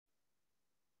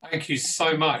Thank you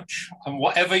so much. And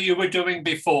whatever you were doing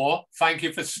before, thank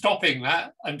you for stopping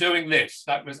that and doing this.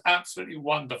 That was absolutely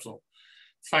wonderful.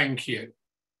 Thank you.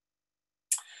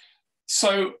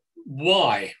 So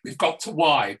why? We've got to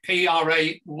why,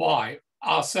 P-R-A-Y,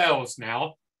 ourselves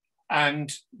now.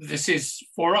 And this is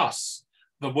for us,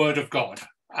 the word of God.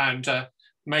 And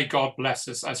may God bless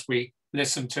us as we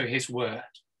listen to his word.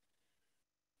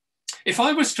 If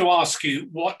I was to ask you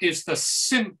what is the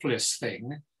simplest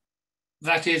thing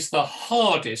that is the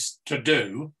hardest to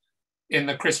do in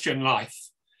the Christian life,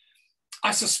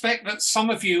 I suspect that some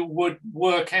of you would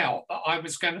work out that I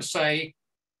was going to say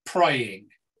praying.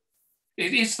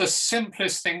 It is the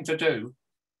simplest thing to do,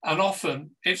 and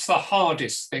often it's the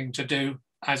hardest thing to do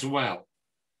as well.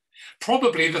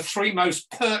 Probably the three most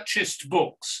purchased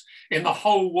books in the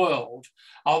whole world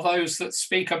are those that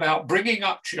speak about bringing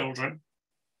up children,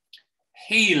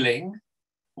 healing,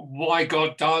 why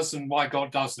God does and why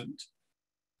God doesn't,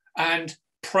 and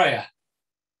prayer.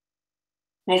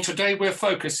 Well, today we're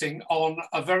focusing on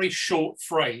a very short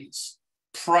phrase,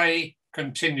 pray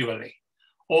continually,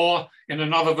 or in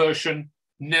another version,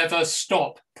 never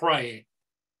stop praying.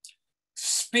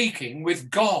 Speaking with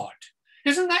God.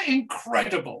 Isn't that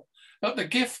incredible that the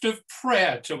gift of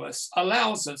prayer to us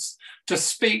allows us to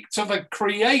speak to the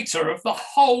creator of the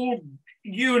whole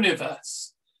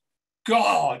universe,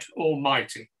 God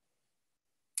Almighty?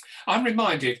 I'm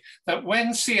reminded that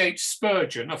when C.H.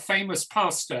 Spurgeon, a famous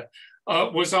pastor,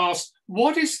 was asked,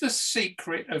 what is the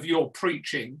secret of your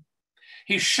preaching?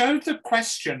 He showed the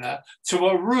questioner to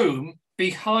a room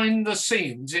behind the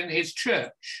scenes in his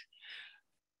church.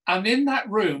 And in that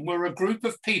room were a group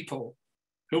of people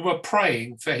who were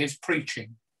praying for his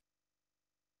preaching.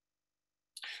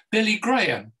 Billy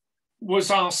Graham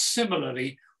was asked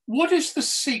similarly, what is the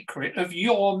secret of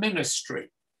your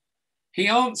ministry? He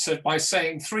answered by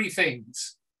saying three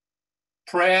things: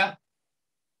 prayer,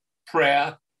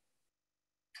 prayer,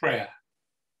 prayer.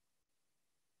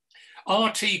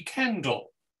 R.T. Kendall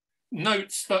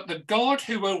notes that the God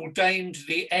who ordained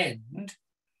the end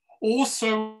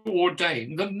also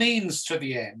ordained the means to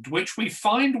the end, which we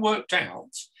find worked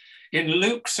out in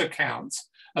Luke's account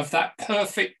of that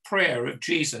perfect prayer of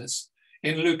Jesus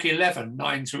in Luke 11,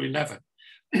 9 to 11,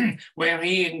 where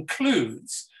he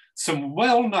includes some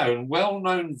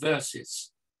well-known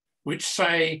verses which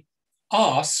say,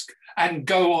 ask and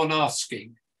go on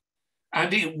asking,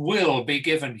 and it will be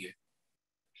given you.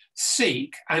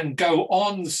 Seek and go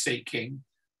on seeking,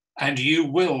 and you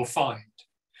will find.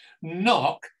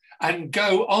 Knock and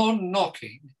go on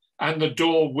knocking, and the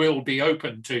door will be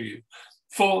open to you.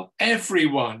 For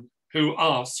everyone who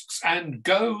asks and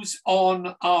goes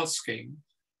on asking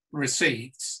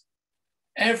receives.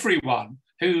 Everyone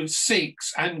who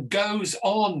seeks and goes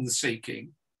on seeking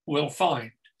will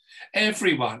find.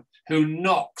 Everyone who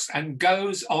knocks and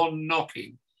goes on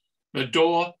knocking, the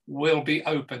door will be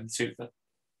open to them.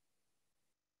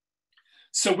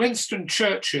 Sir Winston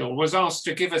Churchill was asked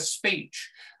to give a speech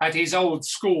at his old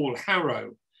school,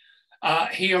 Harrow.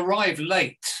 He arrived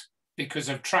late because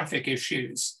of traffic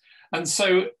issues. And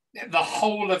so the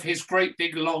whole of his great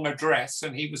big long address,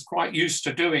 and he was quite used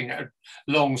to doing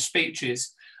long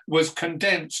speeches, was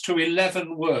condensed to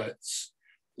 11 words.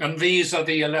 And these are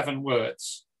the 11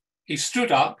 words. He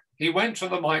stood up, he went to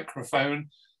the microphone,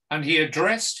 and he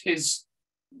addressed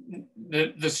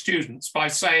the students by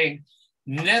saying,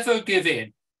 never give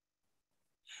in.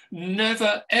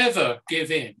 Never, ever give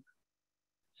in.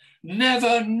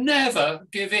 Never, never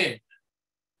give in.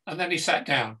 And then he sat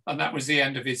down, and that was the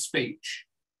end of his speech.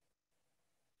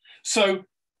 So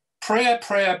prayer,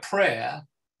 prayer, prayer,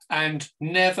 and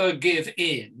never give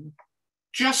in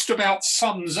just about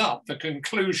sums up the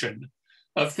conclusion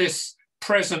of this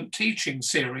present teaching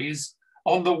series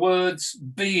on the words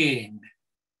being.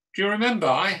 Do you remember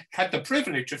I had the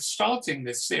privilege of starting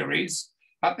this series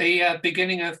at the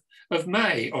beginning of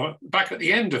May, or back at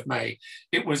the end of May?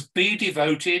 It was be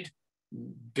devoted,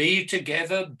 be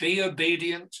together, be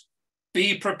obedient,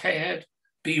 be prepared,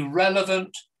 be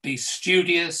relevant, be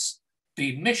studious,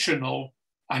 be missional,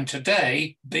 and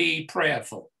today, be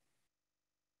prayerful.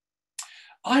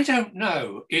 I don't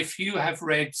know if you have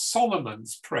read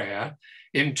Solomon's prayer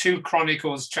in 2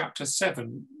 Chronicles chapter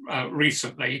 7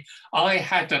 recently. I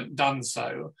hadn't done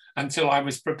so until I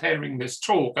was preparing this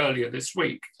talk earlier this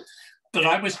week, but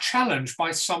I was challenged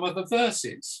by some of the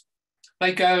verses.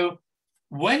 They go,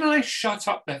 when I shut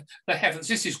up the heavens,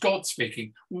 this is God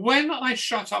speaking, when I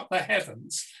shut up the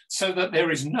heavens so that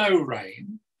there is no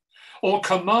rain, or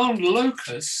command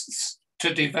locusts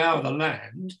to devour the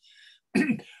land,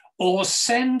 or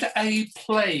send a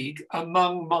plague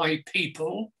among my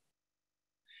people,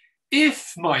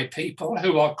 If my people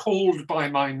who are called by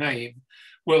my name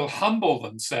will humble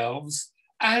themselves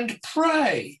and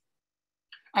pray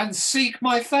and seek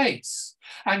my face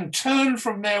and turn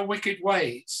from their wicked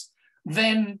ways,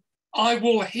 then I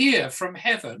will hear from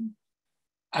heaven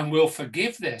and will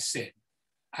forgive their sin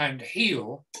and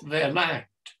heal their land.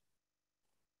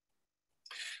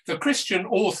 The Christian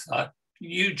author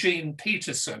Eugene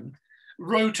Peterson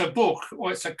wrote a book,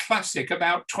 or it's a classic,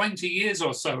 about 20 years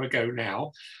or so ago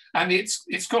now, and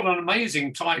it's got an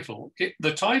amazing title.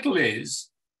 The title is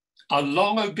A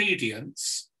Long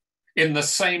Obedience in the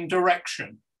Same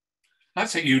Direction.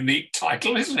 That's a unique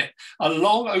title, isn't it? A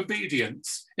long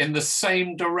obedience in the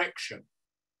same direction.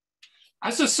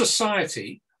 As a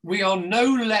society, we are no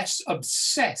less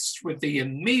obsessed with the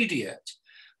immediate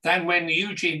than when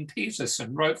Eugene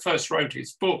Peterson first wrote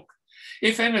his book.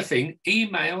 If anything,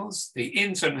 emails, the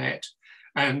internet,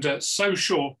 and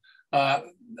social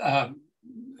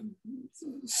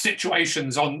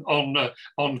situations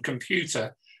on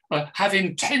computer have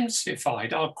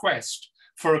intensified our quest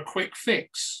for a quick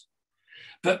fix.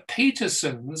 But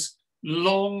Peterson's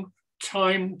long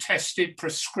time-tested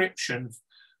prescription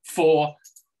for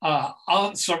God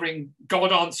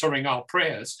answering our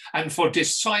prayers and for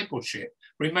discipleship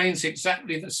remains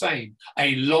exactly the same,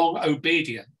 a long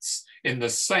obedience in the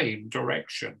same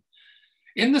direction.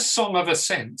 In the Song of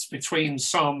Ascent, between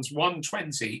Psalms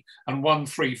 120 and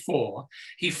 134,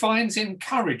 he finds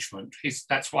encouragement,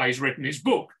 that's why he's written his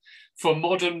book, for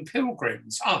modern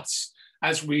pilgrims, us,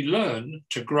 as we learn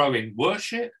to grow in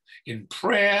worship, in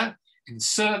prayer, in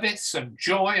service and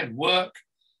joy and work,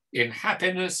 in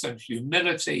happiness and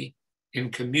humility,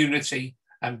 in community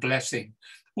and blessing.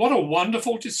 What a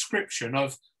wonderful description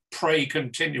of pray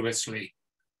continuously.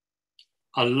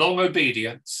 A long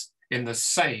obedience in the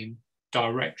same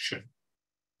direction.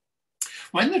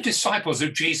 When the disciples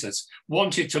of Jesus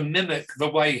wanted to mimic the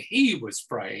way he was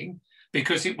praying,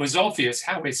 because it was obvious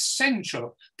how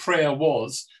essential prayer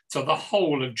was to the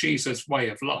whole of Jesus' way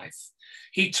of life,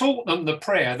 he taught them the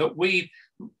prayer that we,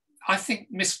 I think,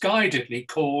 misguidedly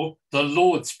call the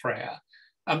Lord's Prayer,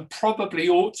 and probably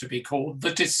ought to be called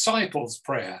the disciples'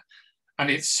 prayer. And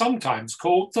it's sometimes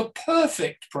called the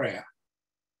perfect prayer.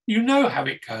 You know how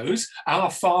it goes. Our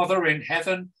Father in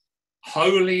heaven,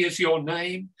 holy is your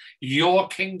name. Your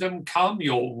kingdom come,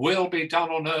 your will be done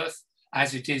on earth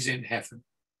as it is in heaven.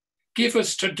 Give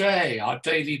us today our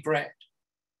daily bread,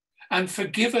 and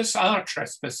forgive us our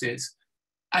trespasses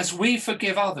as we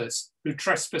forgive others who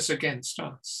trespass against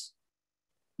us.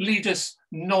 Lead us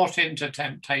not into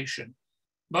temptation,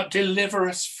 but deliver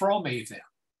us from evil.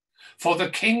 For the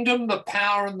kingdom, the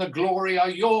power, and the glory are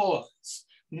yours,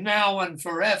 now and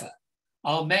forever.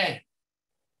 Amen.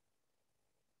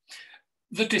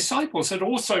 The disciples had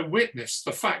also witnessed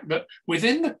the fact that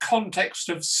within the context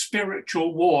of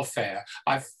spiritual warfare,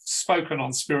 I've spoken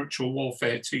on spiritual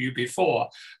warfare to you before,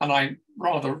 and I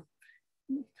rather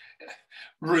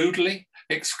rudely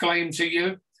exclaimed to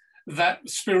you that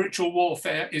spiritual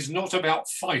warfare is not about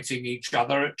fighting each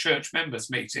other at church members'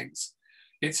 meetings.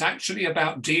 It's actually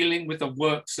about dealing with the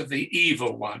works of the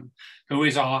evil one, who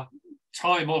is our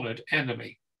time-honored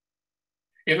enemy.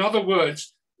 In other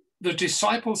words, the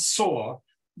disciples saw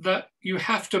that you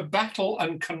have to battle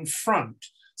and confront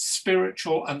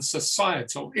spiritual and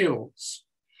societal ills.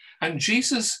 And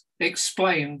Jesus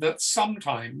explained that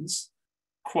sometimes,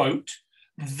 quote,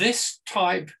 this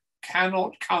type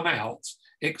cannot come out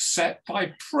except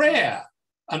by prayer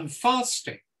and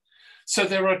fasting. So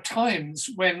there are times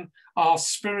when our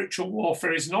spiritual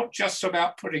warfare is not just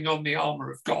about putting on the armor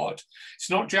of God. It's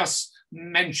not just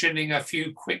mentioning a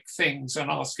few quick things and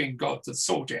asking God to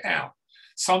sort it out.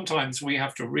 Sometimes we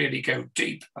have to really go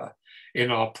deeper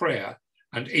in our prayer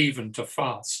and even to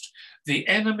fast. The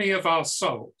enemy of our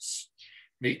souls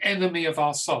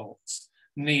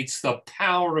needs the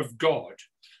power of God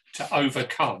to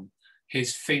overcome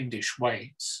his fiendish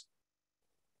ways.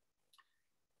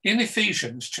 In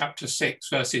Ephesians chapter 6,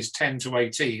 verses 10 to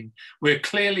 18, we're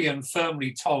clearly and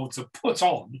firmly told to put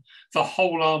on the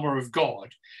whole armor of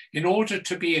God in order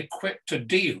to be equipped to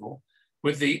deal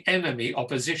with the enemy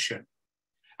opposition.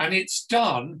 And it's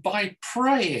done by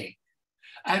praying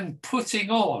and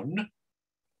putting on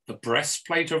the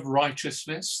breastplate of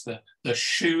righteousness, the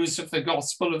shoes of the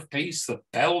gospel of peace, the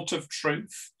belt of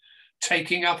truth,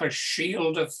 taking up a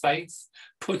shield of faith,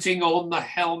 putting on the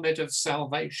helmet of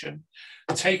salvation,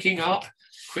 taking up,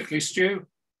 quickly Stu,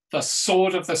 the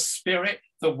sword of the Spirit,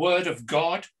 the word of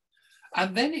God.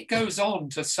 And then it goes on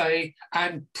to say,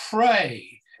 and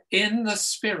pray in the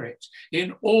Spirit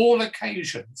in all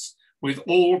occasions with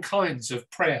all kinds of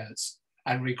prayers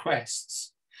and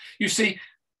requests. You see,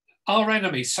 Our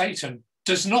enemy, Satan,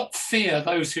 does not fear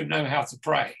those who know how to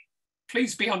pray.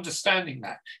 Please be understanding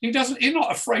that. He's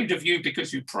not afraid of you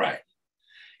because you pray.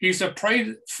 He's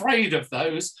afraid of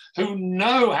those who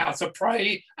know how to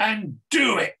pray and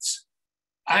do it,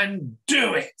 and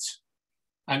do it,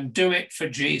 and do it for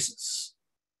Jesus.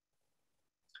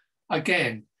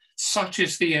 Again, such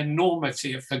is the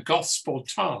enormity of the gospel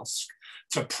task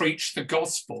to preach the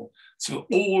gospel to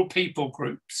all people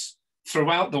groups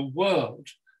throughout the world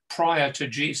prior to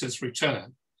Jesus'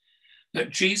 return, that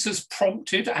Jesus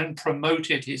prompted and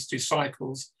promoted his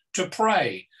disciples to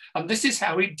pray. And this is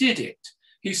how he did it.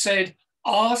 He said,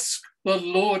 ask the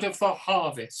Lord of the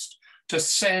harvest to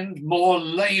send more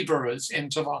laborers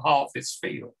into the harvest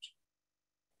field.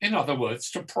 In other words,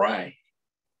 to pray.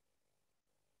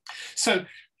 So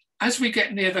as we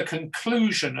get near the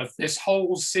conclusion of this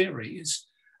whole series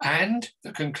and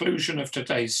the conclusion of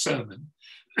today's sermon,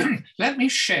 let me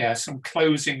share some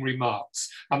closing remarks,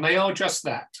 and they are just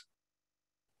that.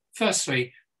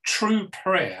 Firstly, true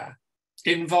prayer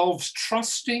involves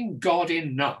trusting God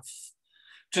enough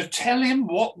to tell him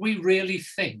what we really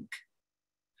think,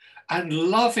 and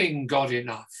loving God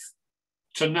enough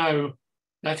to know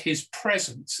that his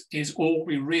presence is all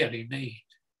we really need.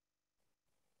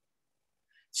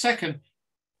 Second,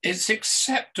 it's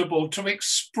acceptable to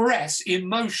express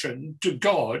emotion to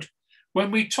God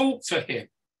when we talk to him.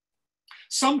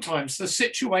 Sometimes the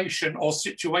situation or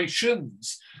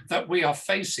situations that we are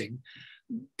facing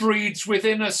breeds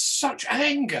within us such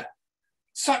anger,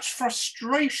 such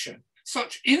frustration,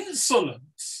 such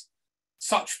insolence,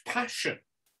 such passion,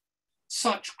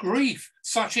 such grief,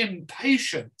 such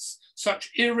impatience,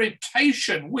 such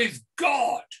irritation with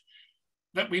God,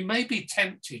 that we may be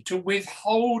tempted to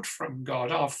withhold from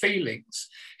God our feelings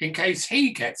in case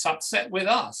he gets upset with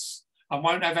us and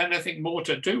won't have anything more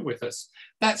to do with us.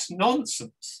 That's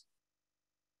nonsense.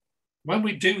 When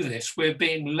we do this, we're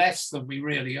being less than we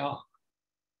really are.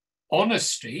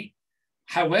 Honesty,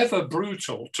 however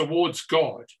brutal towards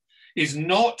God, is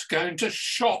not going to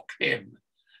shock him.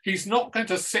 He's not going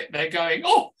to sit there going,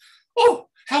 oh,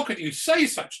 how could you say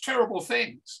such terrible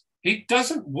things? He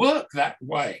doesn't work that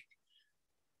way.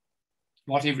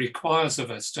 What he requires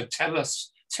of us to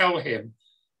tell him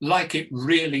like it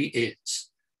really is,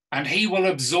 and he will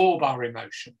absorb our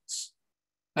emotions.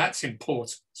 That's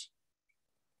important.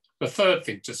 The third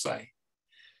thing to say,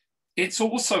 it's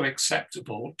also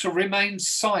acceptable to remain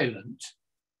silent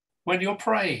when you're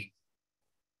praying.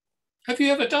 Have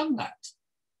you ever done that?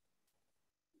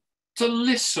 To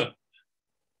listen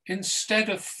instead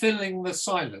of filling the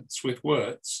silence with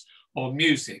words or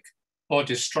music or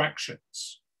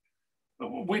distractions.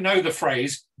 We know the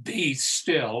phrase, be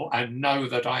still and know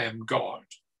that I am God.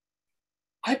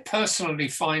 I personally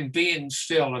find being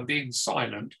still and being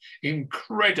silent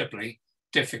incredibly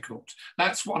difficult.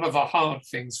 That's one of the hard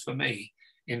things for me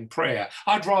in prayer.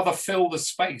 I'd rather fill the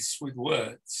space with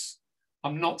words.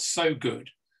 I'm not so good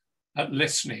at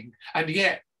listening. And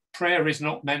yet, prayer is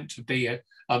not meant to be a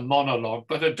monologue,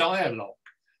 but a dialogue.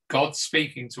 God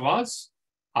speaking to us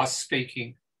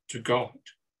speaking to God.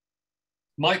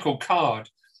 Michael Card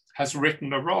has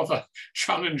written a rather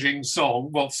challenging song.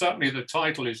 Well, certainly the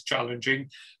title is challenging,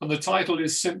 and the title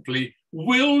is simply,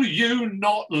 Will You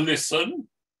Not Listen?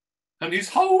 And his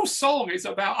whole song is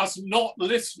about us not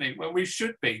listening when we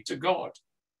should be to God.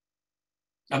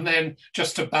 And then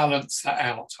just to balance that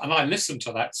out, and I listened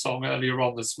to that song earlier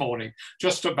on this morning,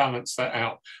 just to balance that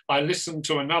out, I listened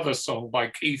to another song by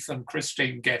Keith and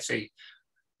Christine Getty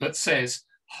that says,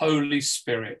 Holy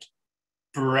Spirit,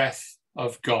 breath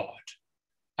of God.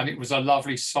 And it was a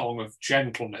lovely song of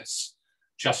gentleness,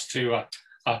 just to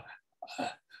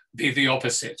be the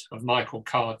opposite of Michael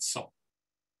Card's song.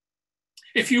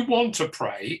 If you want to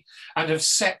pray and have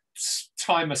set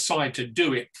time aside to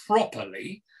do it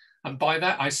properly, and by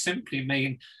that I simply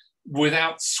mean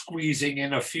without squeezing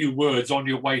in a few words on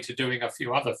your way to doing a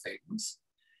few other things,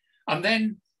 and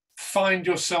then find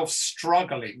yourself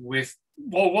struggling with,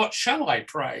 well, what shall I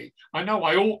pray? I know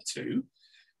I ought to.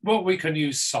 Well, we can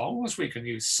use songs, we can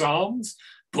use psalms,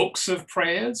 books of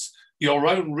prayers, your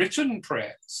own written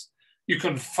prayers. You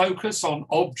can focus on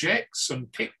objects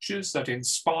and pictures that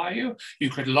inspire you.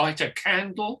 You could light a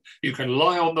candle, you can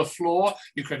lie on the floor,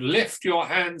 you could lift your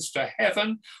hands to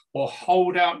heaven or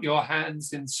hold out your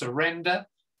hands in surrender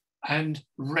and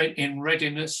in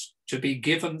readiness to be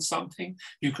given something.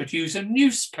 You could use a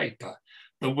newspaper,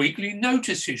 the weekly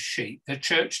notices sheet, the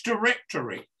church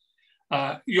directory,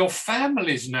 your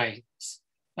family's names,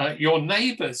 your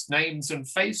neighbours' names and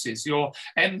faces, your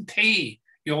MP,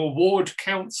 your ward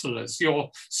councillors,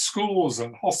 your schools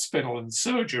and hospital and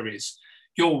surgeries,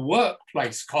 Your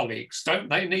workplace colleagues, don't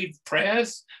they need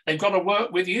prayers? They've got to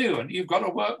work with you and you've got to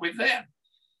work with them.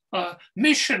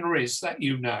 Missionaries that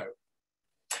you know.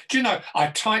 Do you know, I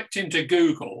typed into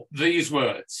Google these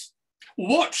words: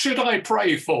 what should I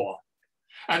pray for?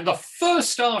 And the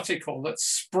first article that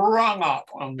sprung up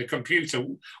on the computer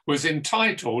was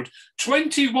entitled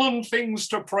 21 Things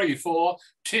to Pray For,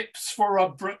 Tips for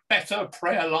a Better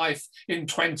Prayer Life in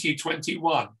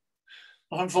 2021.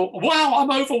 And I thought, wow,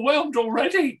 I'm overwhelmed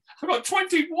already. I've got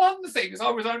 21 things. I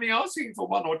was only asking for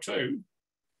 1 or 2.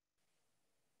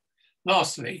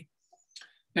 Lastly,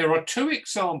 there are 2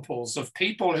 examples of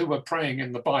people who were praying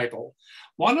in the Bible,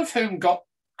 one of whom got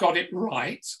it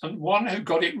right and one who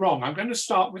got it wrong. I'm going to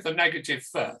start with the negative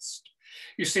first.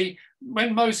 You see,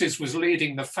 when Moses was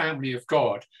leading the family of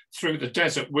God through the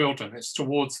desert wilderness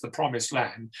towards the promised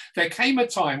land, there came a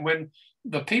time when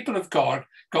the people of God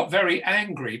got very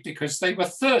angry because they were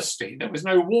thirsty. There was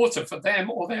no water for them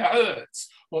or their herds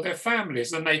or their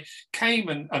families. And they came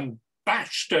and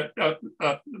bashed at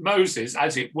Moses,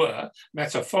 as it were,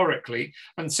 metaphorically,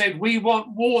 and said, we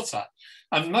want water.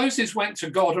 And Moses went to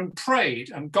God and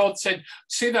prayed. And God said,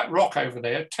 see that rock over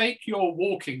there? Take your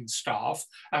walking staff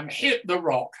and hit the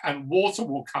rock and water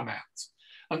will come out.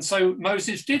 And so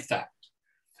Moses did that.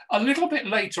 A little bit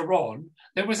later on,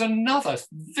 there was another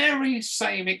very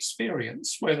same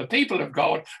experience where the people of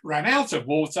God ran out of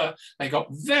water. They got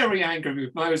very angry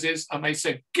with Moses and they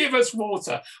said, give us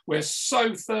water. We're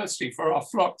so thirsty for our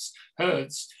flocks,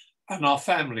 herds, and our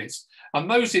families. And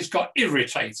Moses got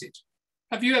irritated.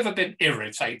 Have you ever been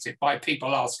irritated by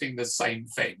people asking the same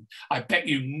thing? I bet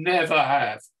you never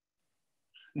have.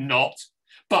 Not.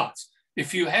 But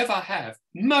if you ever have,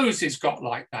 Moses got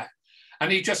like that.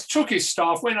 And he just took his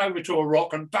staff, went over to a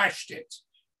rock and bashed it.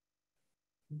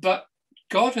 But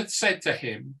God had said to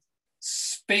him,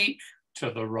 speak to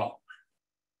the rock.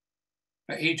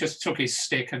 But he just took his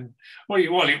stick and, well,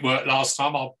 it worked last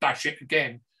time, I'll bash it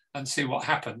again and see what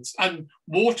happens. And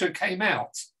water came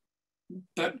out.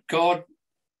 But God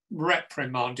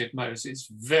reprimanded Moses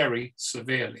very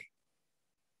severely.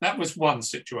 That was one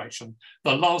situation.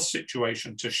 The last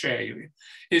situation to share you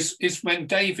is when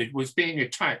David was being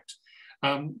attacked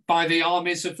by the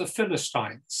armies of the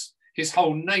Philistines. His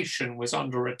whole nation was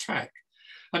under attack.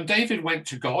 And David went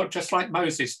to God, just like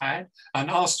Moses had, and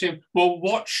asked him, well,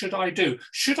 what should I do?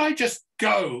 Should I just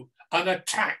go and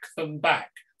attack them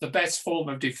back? The best form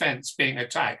of defense being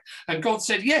attack. And God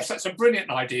said, yes, that's a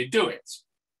brilliant idea, do it.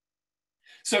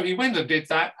 So he went and did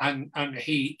that, and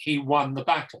he won the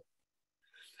battle.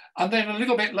 And then a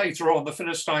little bit later on, the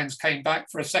Philistines came back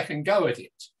for a second go at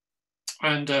it.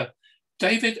 And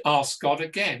David asked God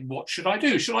again, what should I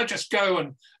do? Should I just go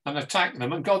and attack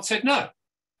them? And God said, no.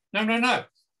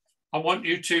 I want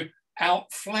you to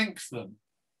outflank them.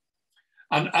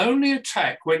 And only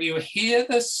attack when you hear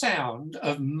the sound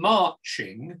of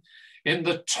marching in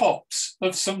the tops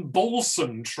of some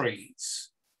balsam trees.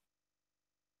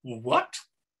 What?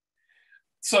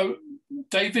 So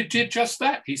David did just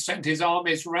that. He sent his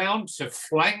armies round to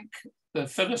flank the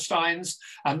Philistines,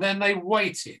 and then they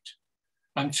waited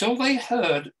until they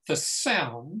heard the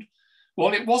sound.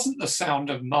 Well, it wasn't the sound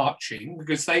of marching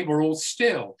because they were all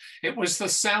still. It was the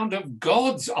sound of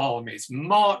God's armies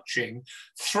marching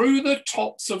through the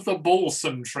tops of the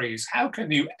balsam trees. How can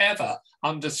you ever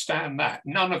understand that?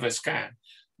 None of us can.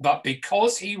 But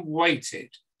because he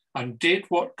waited and did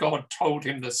what God told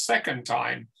him the second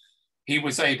time, he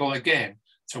was able again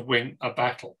to win a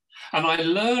battle. And I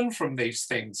learn from these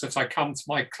things as I come to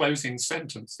my closing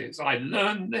sentences. I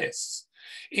learn this.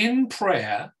 In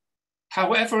prayer,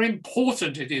 however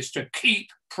important it is to keep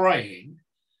praying,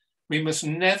 we must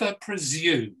never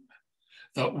presume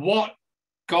that what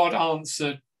God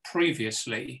answered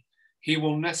previously, he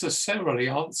will necessarily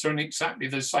answer in exactly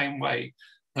the same way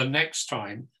the next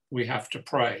time we have to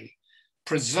pray.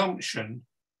 Presumption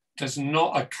does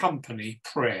not accompany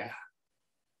prayer.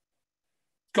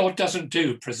 God doesn't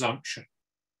do presumption.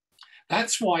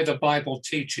 That's why the Bible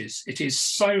teaches it is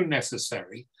so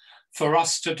necessary for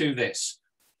us to do this.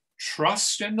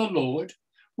 Trust in the Lord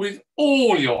with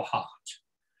all your heart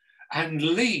and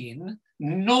lean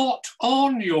not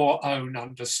on your own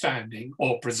understanding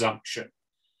or presumption,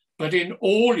 but in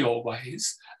all your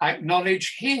ways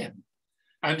acknowledge him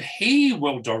and he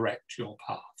will direct your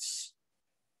paths.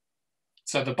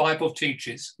 So the Bible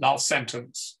teaches, last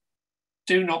sentence,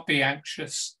 do not be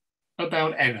anxious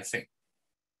about anything,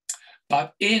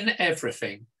 but in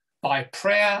everything, by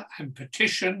prayer and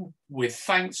petition with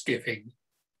thanksgiving,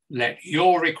 let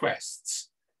your requests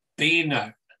be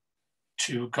known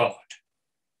to God.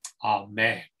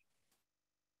 Amen.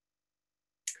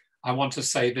 I want to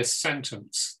say this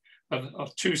sentence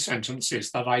of two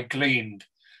sentences that I gleaned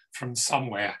from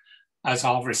somewhere as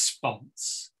our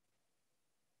response.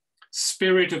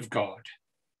 Spirit of God,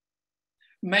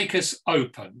 make us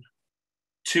open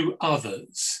to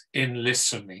others in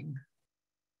listening,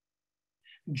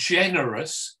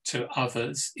 generous to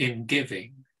others in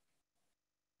giving,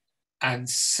 and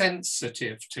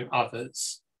sensitive to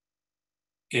others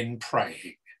in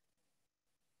praying.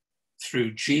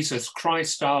 Through Jesus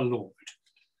Christ our Lord.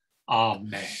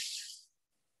 Amen.